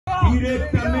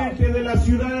directamente de la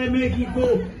Ciudad de México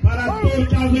para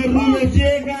Tortas de Rudos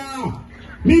llega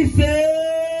Mr.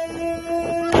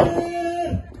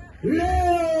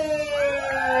 Leo.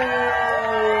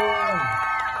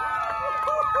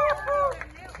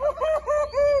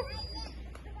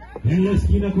 En la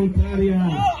esquina contraria,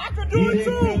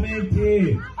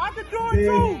 directamente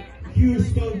de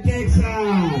Houston,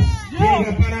 Texas,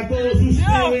 llega para todos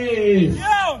ustedes.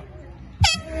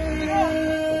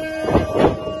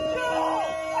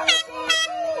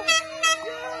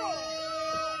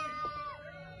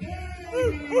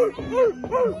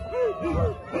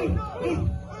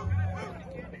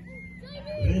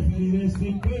 Referir este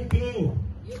encuentro,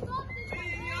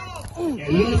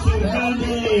 el oso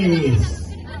Martinez.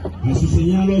 A su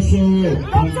señal oso,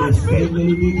 cuando esté en el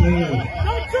límite.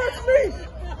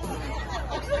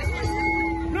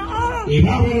 Y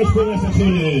vámonos con las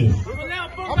acciones.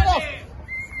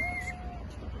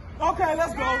 Okay,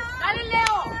 let's go. Dale,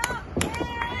 Leo.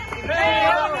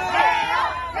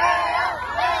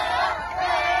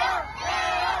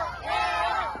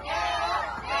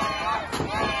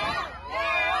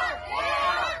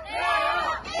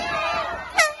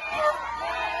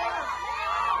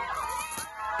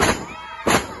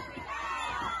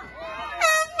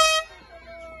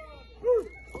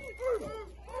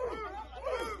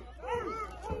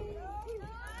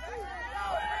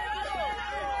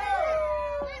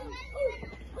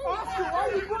 Why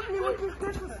you put me with this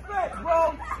disrespect,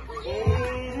 bro?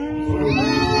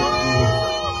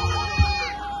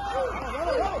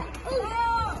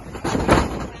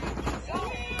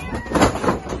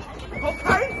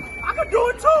 Okay, I can do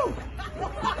it too.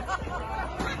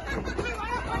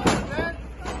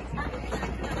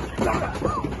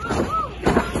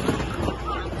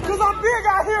 Cause I'm big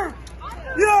out here.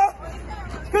 Yeah.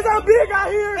 Cause I'm big out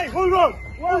here. Hey, hold on.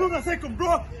 Hold on a second,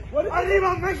 bro.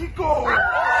 Arriba, Mexico.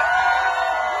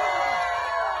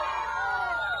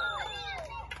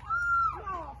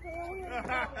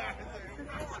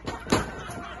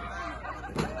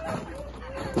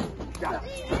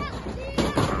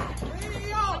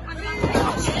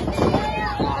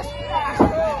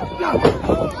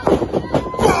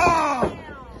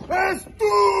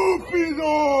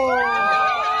 ¡Estúpido!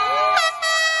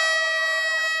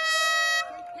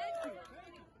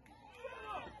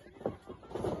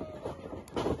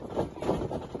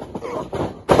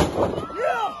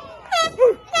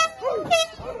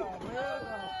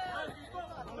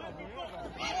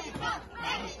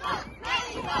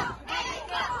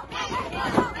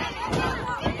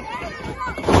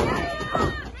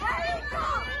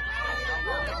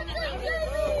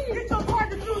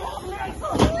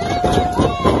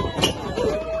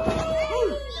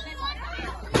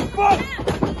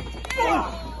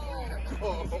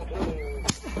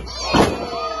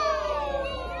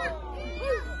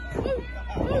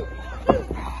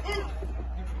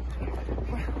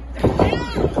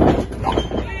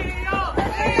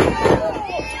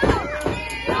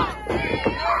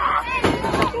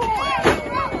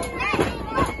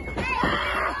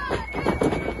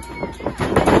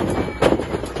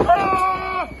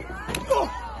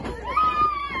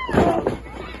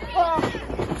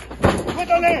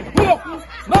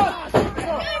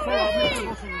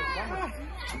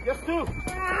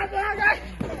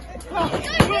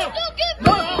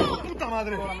 ¡Puta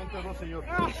madre! Solamente no, señor.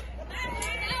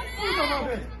 ¡Puta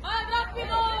madre! ¡Más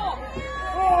rápido!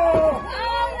 ¡Oh!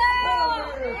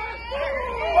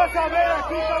 ¡Vas a ver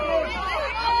aquí, cabrón!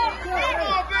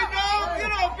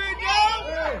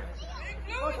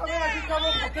 ¡Vas a ver aquí,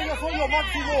 cabrón, porque yo soy lo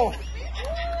máximo!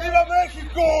 ¡Viva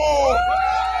México!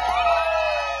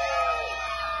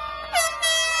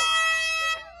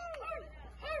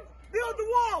 ¡Build the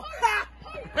wall!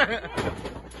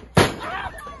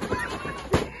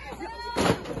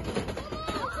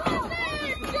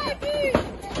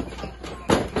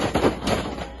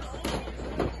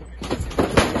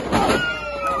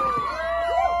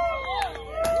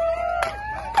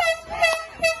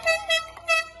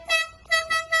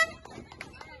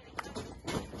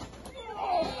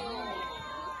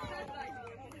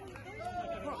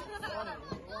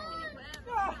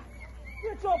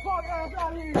 Get your punk ass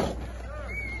out of here!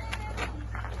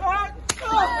 What?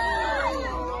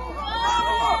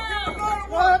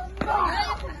 What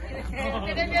happened?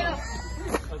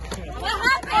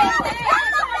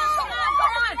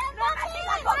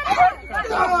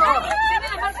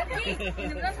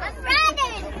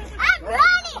 I'm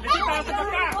running!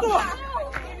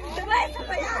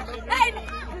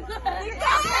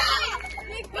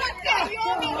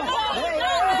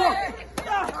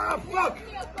 Fuck!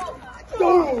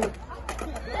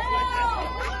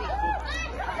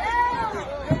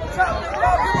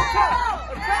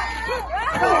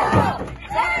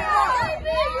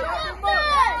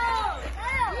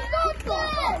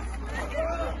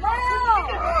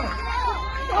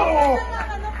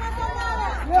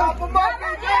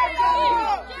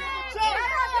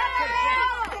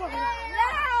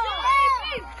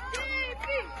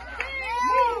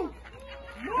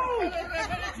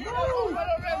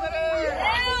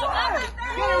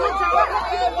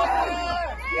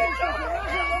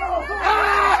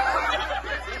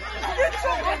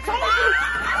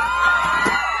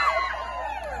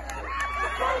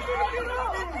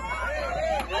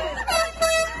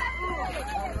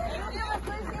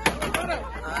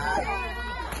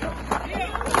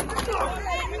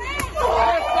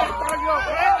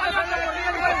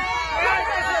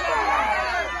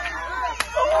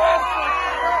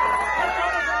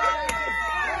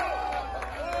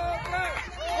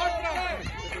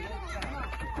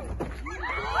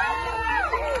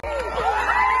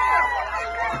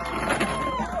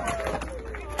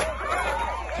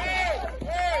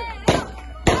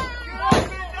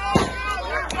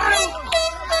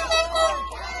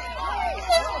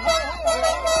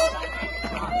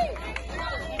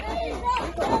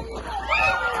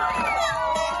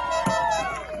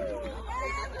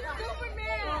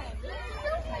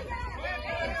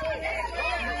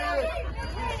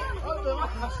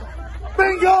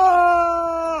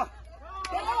 ¡Venga!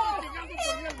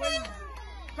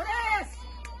 ¡Tres!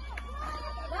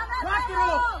 ¡Cuatro!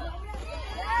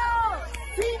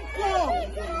 ¡Cinco!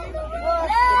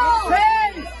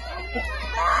 ¡Seis!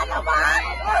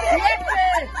 ¡Siete!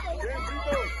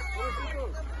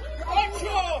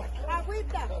 ¡Ocho!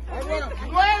 ¡Agüita!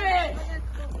 ¡Nueve!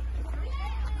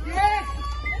 ¡10!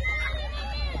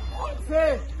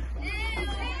 ¡11!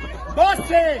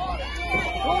 ¡12!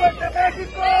 ¡Súbete,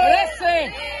 México!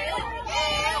 ¡13!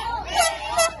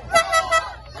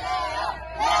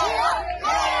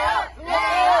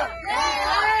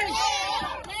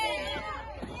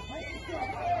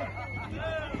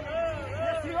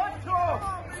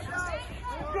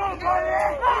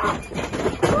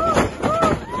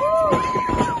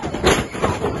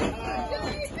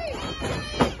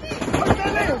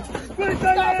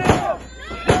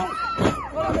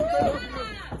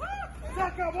 ¡Se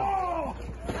acabó!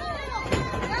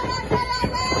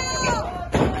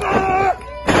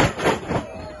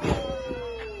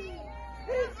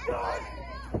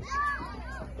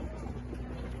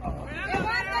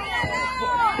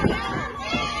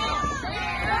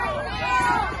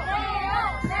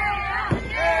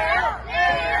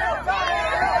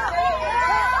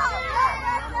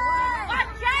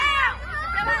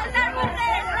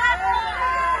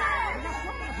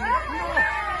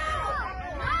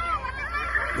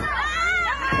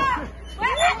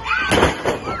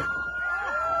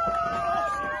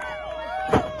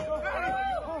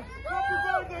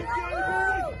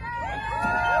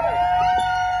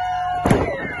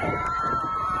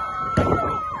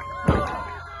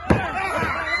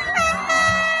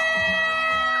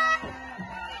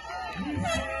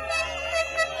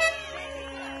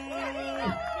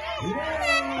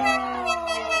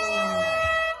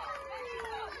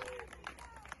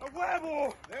 ¡A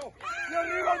huevo! ¡Y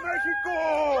arriba México!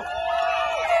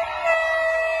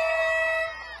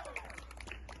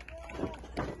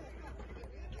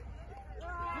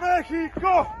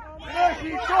 ¡México!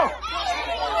 ¡México!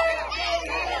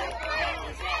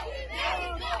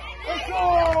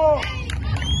 ¡Eso!